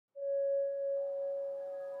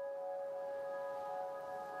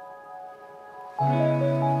Welcome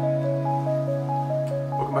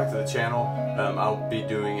back to the channel. I'll be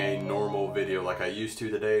doing a normal video like I used to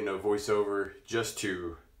today, no voiceover, just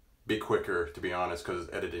to be quicker, to be honest, because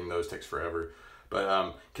editing those takes forever.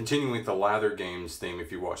 But continuing with the lather games theme,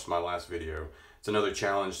 if you watched my last video, it's another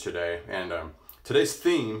challenge today. And today's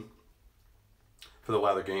theme for the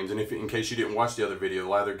lather games, and if in case you didn't watch the other video, the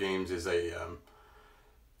lather games is a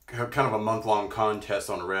kind of a month-long contest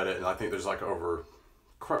on Reddit, and I think there's like over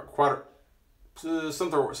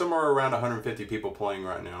somewhere around 150 people playing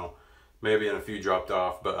right now, maybe, and a few dropped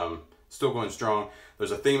off, but still going strong.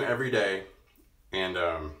 There's a theme every day, and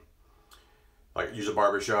like use a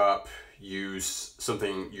barbershop, use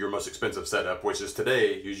something, your most expensive setup, which is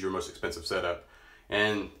today, use your most expensive setup.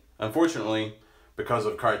 And unfortunately, because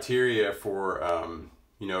of criteria for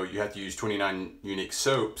you know, you have to use 29 unique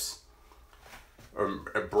soaps or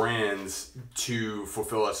brands to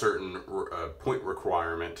fulfill a certain point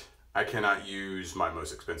requirement, I cannot use my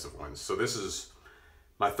most expensive ones. So this is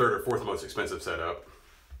my third or fourth most expensive setup.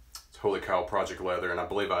 It's Holy Cow Project Leather, and I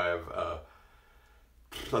believe I have,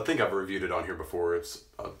 I think I've reviewed it on here before. It's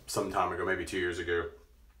some time ago, maybe 2 years ago.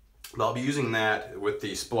 But I'll be using that with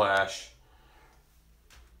the Splash.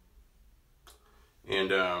 And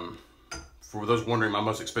for those wondering, my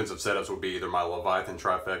most expensive setups would be either my Leviathan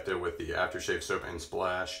Trifecta with the aftershave soap and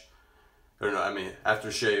Splash. Or no, I mean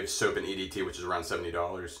aftershave soap and EDT, which is around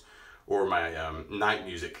 $70. Or my night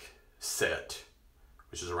music set,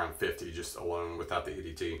 which is around $50 just alone without the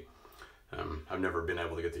EDT. I've never been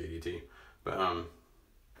able to get the EDT. But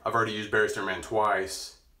I've already used Barrister Man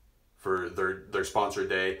twice for their sponsor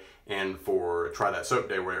day and for Try That Soap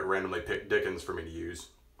Day, where it randomly picked Dickens for me to use,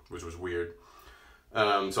 which was weird.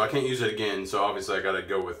 So I can't use it again, so obviously I gotta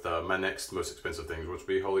go with my next most expensive things, which would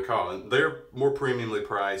be Holy Cow. And they're more premiumly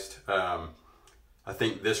priced. I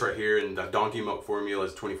think this right here in the Donkey Milk formula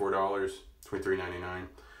is $24, $23.99.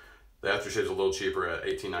 The aftershave's a little cheaper at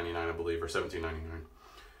 $18.99, I believe, or $17.99.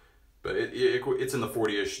 But it's in the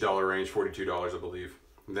 $40-ish range, $42, I believe.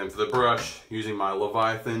 And then for the brush, using my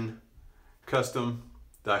Leviathan custom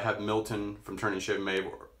that I had Milton from Turn and Shave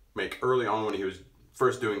make early on when he was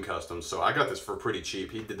first doing customs. So I got this for pretty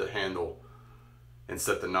cheap. He did the handle and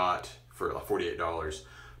set the knot for like $48.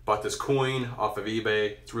 Bought this coin off of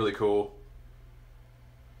eBay. It's really cool.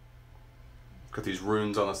 Got these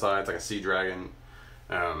runes on the sides like a sea dragon.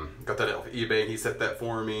 Got that off of eBay, and he set that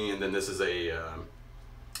for me. And then this is a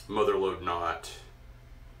motherlode knot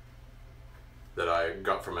that I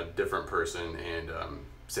got from a different person and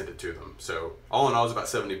sent it to them. So all in all, it was about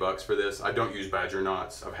 $70 for this. I don't use badger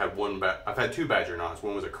knots. I've had two badger knots.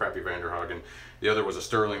 One was a crappy Vanderhagen. The other was a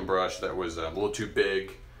sterling brush that was a little too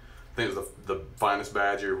big. I think it was the finest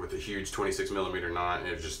badger with a huge 26mm knot, and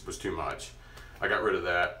it just was too much. I got rid of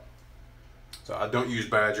that. So I don't use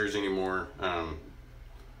badgers anymore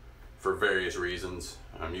for various reasons.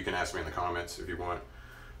 You can ask me in the comments if you want.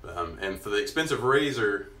 And for the expensive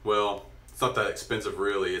razor, well, it's not that expensive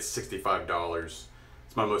really. It's $65. It's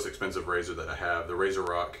my most expensive razor that I have. The Razor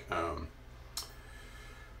Rock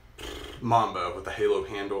Mamba with the halo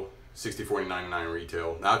handle, $64.99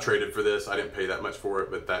 retail. Now I traded for this. I didn't pay that much for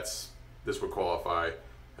it, but this would qualify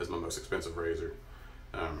as my most expensive razor.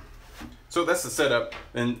 So that's the setup.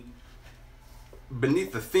 And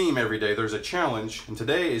beneath the theme every day, there's a challenge, and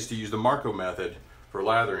today is to use the Marco method for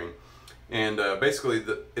lathering. And basically,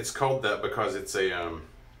 it's called that because it's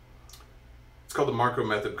called the Marco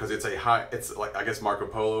method because it's like, I guess, Marco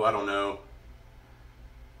Polo. I don't know.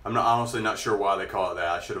 I'm honestly not sure why they call it that.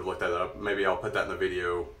 I should have looked that up. Maybe I'll put that in the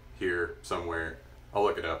video here somewhere. I'll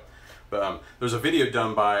look it up. But there's a video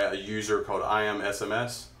done by a user called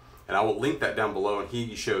IMSMS, and I will link that down below. And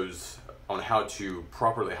he shows on how to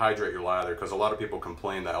properly hydrate your lather, because a lot of people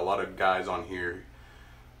complain that a lot of guys on here,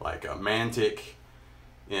 like Mantic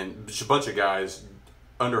and just a bunch of guys,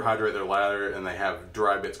 underhydrate their lather and they have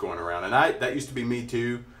dry bits going around. And that used to be me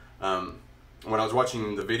too. When I was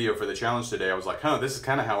watching the video for the challenge today, I was like, huh, this is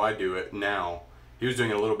kind of how I do it now. He was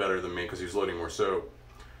doing it a little better than me because he was loading more soap.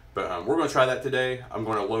 But we're going to try that today. I'm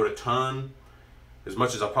going to load a ton, as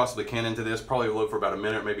much as I possibly can into this, probably load for about a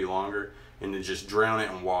minute, maybe longer, and then just drown it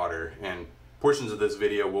in water. And portions of this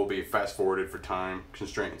video will be fast forwarded for time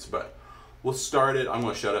constraints, but we'll start it. I'm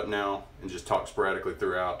going to shut up now and just talk sporadically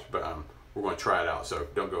throughout, but we're going to try it out, so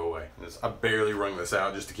don't go away. I barely wrung this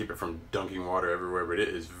out just to keep it from dunking water everywhere, but it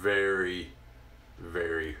is very,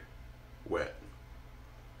 very wet.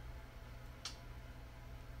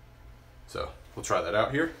 So we'll try that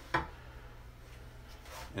out here.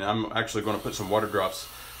 And I'm actually going to put some water drops.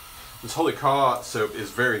 This Holy Cow soap is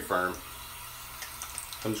very firm.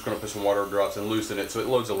 I'm just going to put some water drops and loosen it so it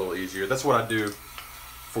loads a little easier. That's what I do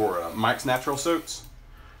for Mike's Natural Soaps.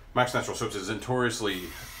 Mike's Natural Soaps is notoriously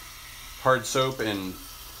hard soap, and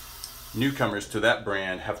newcomers to that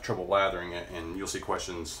brand have trouble lathering it, and you'll see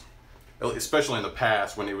questions, especially in the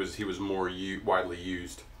past when he was more widely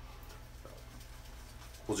used.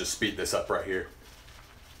 We'll just speed this up right here.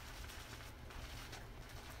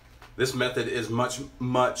 This method is much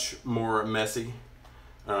more messy.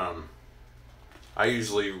 I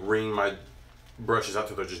usually wring my brushes out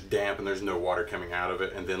till they're just damp and there's no water coming out of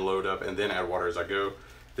it, and then load up and then add water as I go.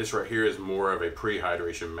 This right here is more of a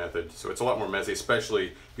pre-hydration method, so it's a lot more messy,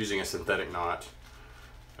 especially using a synthetic knot.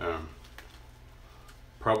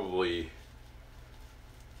 Probably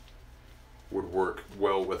would work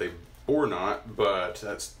well with a bore knot, but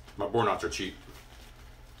my bore knots are cheap.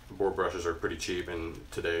 Bore brushes are pretty cheap, and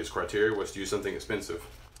today's criteria was to use something expensive.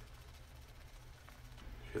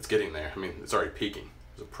 It's getting there. I mean, it's already peaking.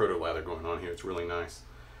 There's a proto lather going on here. It's really nice.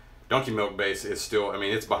 Donkey Milk base is still, I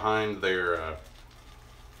mean, it's behind their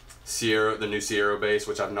the new Sierra base,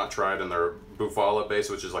 which I've not tried, and their Bufala base,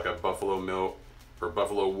 which is like a buffalo milk or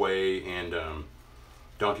buffalo whey and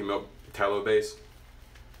donkey milk tallow base.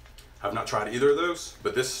 I've not tried either of those,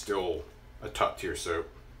 but this is still a top tier soap,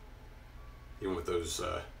 even with those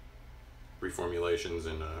reformulations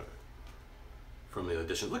and from the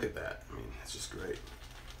addition. Look at that. I mean, it's just great.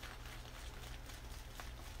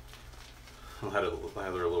 I'll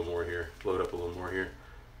lather a little more here, load up a little more here.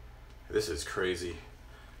 This is crazy.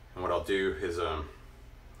 And what I'll do is,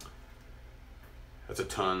 that's a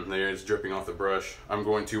ton there, it's dripping off the brush. I'm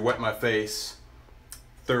going to wet my face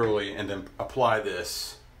thoroughly and then apply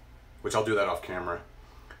this, which I'll do that off camera.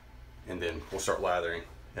 And then we'll start lathering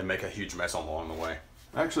and make a huge mess along the way.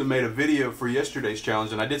 I actually made a video for yesterday's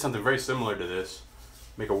challenge, and I did something very similar to this.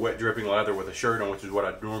 Make a wet dripping lather with a shirt on, which is what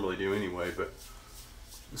I normally do anyway, but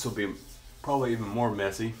this will be probably even more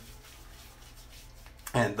messy.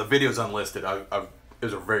 And the video's unlisted. It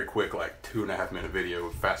was a very quick, like 2.5 minute video,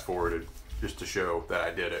 fast forwarded just to show that I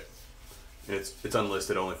did it. And it's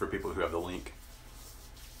unlisted only for people who have the link,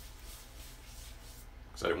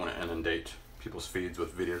 because I didn't want to inundate people's feeds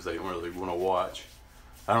with videos they don't really want to watch.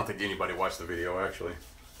 I don't think anybody watched the video actually,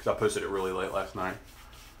 because I posted it really late last night.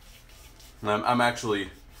 And I'm actually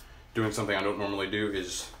doing something I don't normally do.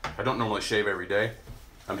 Is I don't normally shave every day.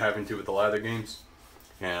 I'm having to with the lather games,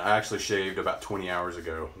 and I actually shaved about 20 hours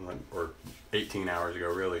ago, or 18 hours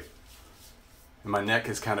ago really. And my neck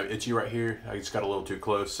is kind of itchy right here. I just got a little too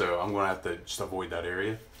close, so I'm going to have to just avoid that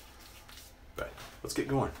area. But let's get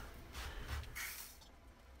going.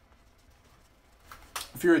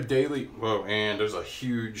 If you're a daily, whoa, and there's a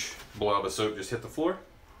huge blob of soap just hit the floor.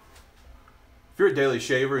 If you're a daily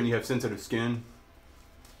shaver and you have sensitive skin,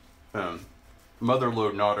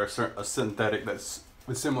 Motherlode knot, or a synthetic that's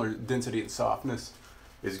with similar density and softness,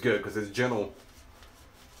 is good because it's gentle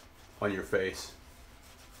on your face.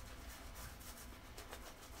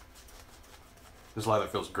 This lather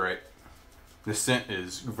feels great. The scent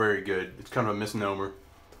is very good. It's kind of a misnomer.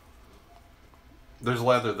 There's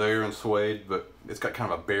lather there in suede, but it's got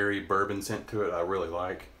kind of a berry bourbon scent to it I really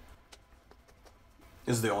like.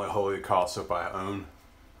 This is the only holy cost soap I own.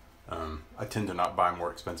 I tend to not buy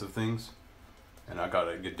more expensive things, and I got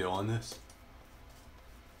a good deal on this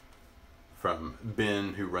from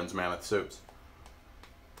Ben, who runs Mammoth Soaps.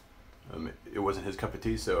 It wasn't his cup of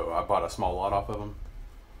tea, so I bought a small lot off of him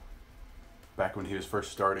back when he was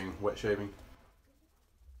first starting wet shaving.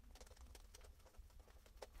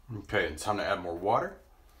 Okay, it's time to add more water.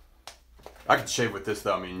 I could shave with this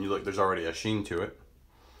though. I mean, you look, there's already a sheen to it.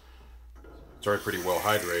 It's already pretty well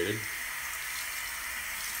hydrated.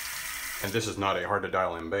 And this is not a hard to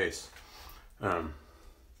dial in base.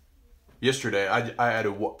 Yesterday,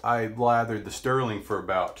 I lathered the sterling for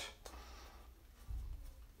about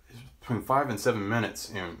between 5 and 7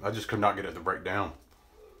 minutes, and I just could not get it to break down.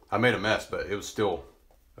 I made a mess, but it was still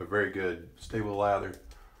a very good, stable lather.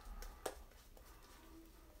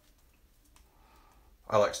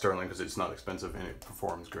 I like sterling because it's not expensive and it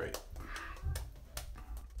performs great.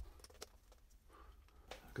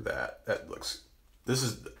 Look at that. That looks... This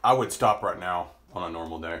is... I would stop right now on a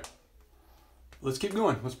normal day. Let's keep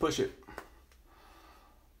going. Let's push it.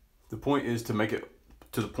 The point is to make it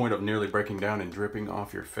to the point of nearly breaking down and dripping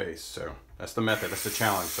off your face. So that's the method. That's the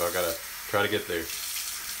challenge. So I gotta try to get there.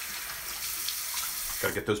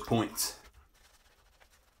 Gotta get those points.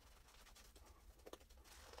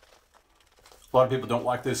 A lot of people don't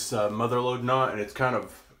like this Motherlode knot, and it's kind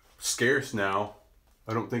of scarce now.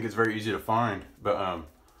 I don't think it's very easy to find, but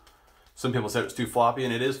some people said it's too floppy,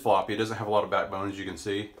 and it is floppy. It doesn't have a lot of backbone, as you can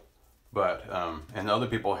see. But, and other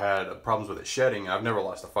people had problems with it shedding. I've never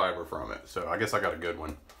lost a fiber from it, so I guess I got a good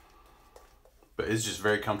one. but it's just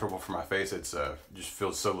very comfortable for my face. It's just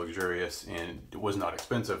feels so luxurious, and it was not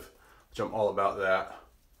expensive, which I'm all about that.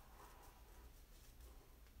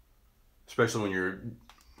 Especially when you're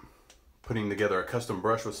putting together a custom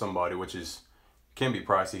brush with somebody, which can be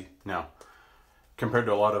pricey. Now, compared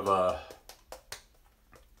to a lot of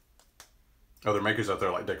other makers out there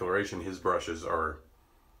like Declaration, his brushes are,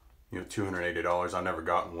 you know, $280. I've never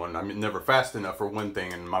gotten one. I mean, never fast enough for one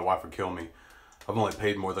thing, and my wife would kill me. I've only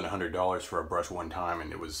paid more than $100 for a brush one time,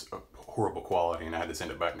 and it was a horrible quality, and I had to send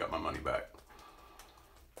it back and got my money back.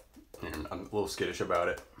 And I'm a little skittish about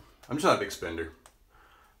it. I'm just not a big spender.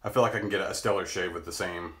 I feel like I can get a stellar shave with the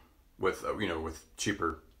same, with you know, with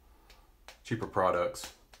cheaper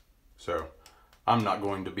products. So I'm not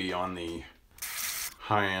going to be on the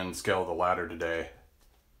high-end scale of the ladder today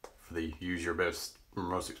for the use your best or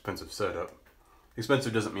most expensive setup.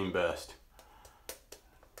 Expensive doesn't mean best.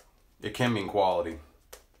 It can mean quality,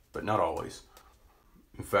 but not always.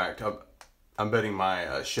 In fact, I'm betting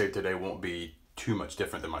my shave today won't be too much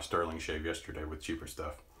different than my sterling shave yesterday with cheaper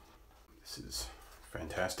stuff. This is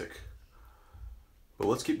fantastic. But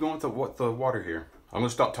let's keep going with the water here. I'm gonna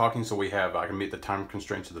stop talking so I can meet the time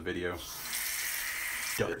constraints of the video.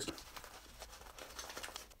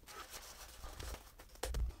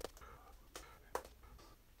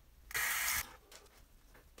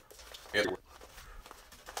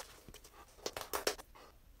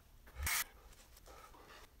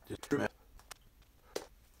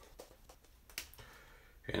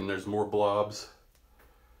 And there's more blobs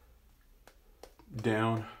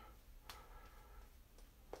down.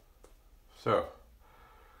 So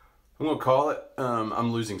I'm gonna call it.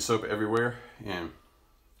 I'm losing soap everywhere, and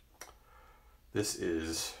this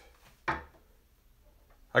is, I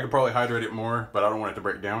could probably hydrate it more, but I don't want it to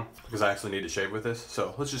break down because I actually need to shave with this.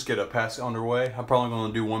 So let's just get a pass underway. I'm probably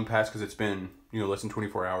gonna do one pass because it's been, you know, less than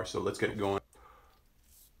 24 hours. So let's get it going.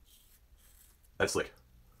 That's slick.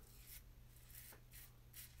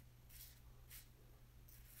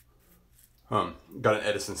 Got an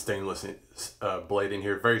Edison stainless blade in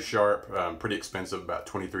here, very sharp, pretty expensive, about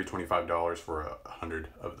 $23, $25 for 100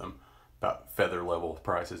 of them. About feather level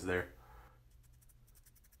prices there.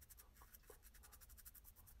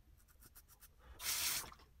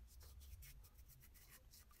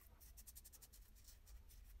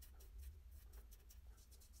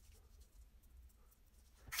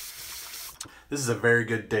 This is a very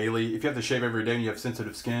good daily. If you have to shave every day and you have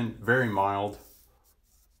sensitive skin, very mild.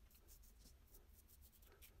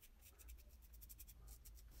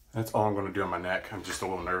 That's all I'm going to do on my neck. I'm just a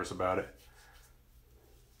little nervous about it.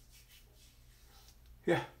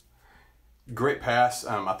 Yeah, great pass.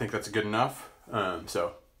 I think that's good enough.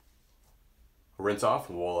 So rinse off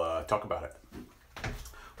and we'll talk about it.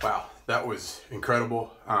 Wow, that was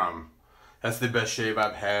incredible. That's the best shave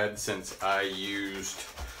I've had since I used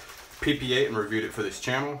PP8 and reviewed it for this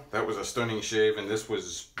channel. That was a stunning shave, and this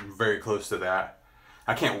was very close to that.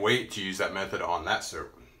 I can't wait to use that method on that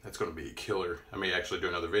soap. That's going to be a killer. I may actually do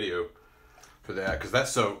another video for that, because that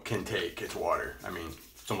soap can take its water. I mean,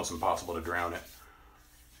 it's almost impossible to drown it.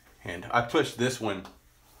 And I pushed this one,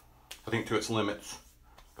 I think, to its limits.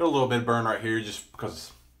 Got a little bit of burn right here just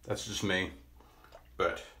because that's just me.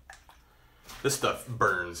 But this stuff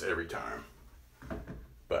burns every time.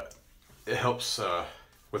 But it helps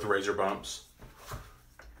with razor bumps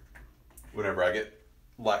whenever I get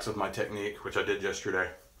lax with my technique, which I did yesterday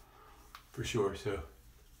for sure. So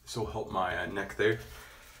this will help my neck there.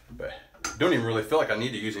 But don't even really feel like I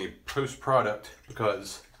need to use any post product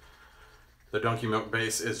because the donkey milk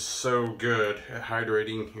base is so good at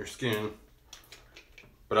hydrating your skin.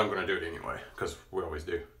 But I'm gonna do it anyway because we always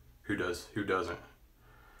do. Who does? Who doesn't?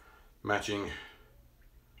 Matching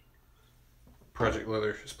Project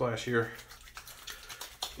Leather splash here.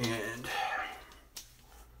 And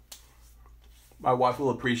my wife will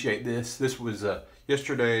appreciate this. This was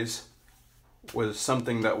yesterday's was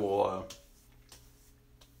something that will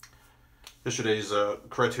yesterday's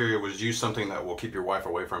criteria was use something that will keep your wife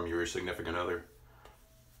away from your significant other.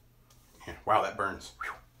 And wow, that burns.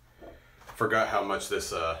 Whew. Forgot how much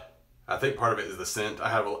this I think part of it is the scent.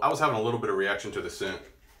 I was having a little bit of reaction to the scent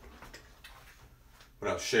when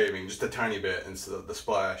I was shaving, just a tiny bit, and so the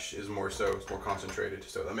splash is more so, it's more concentrated,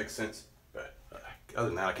 so that makes sense. But other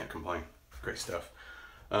than that, I can't complain. Great stuff.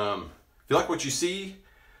 If you like what you see,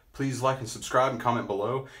 please like and subscribe and comment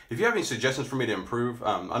below. If you have any suggestions for me to improve,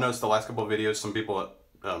 I noticed the last couple of videos, some people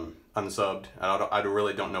unsubbed, and I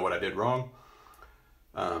really don't know what I did wrong.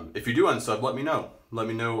 If you do unsub, let me know. Let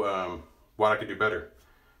me know what I could do better,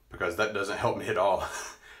 because that doesn't help me at all.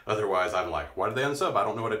 Otherwise, I'm like, why did they unsub? I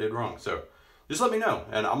don't know what I did wrong. So just let me know.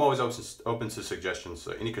 And I'm always open to suggestions.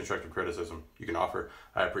 So any constructive criticism you can offer,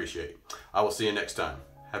 I appreciate. I will see you next time.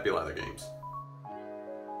 Happy lather games.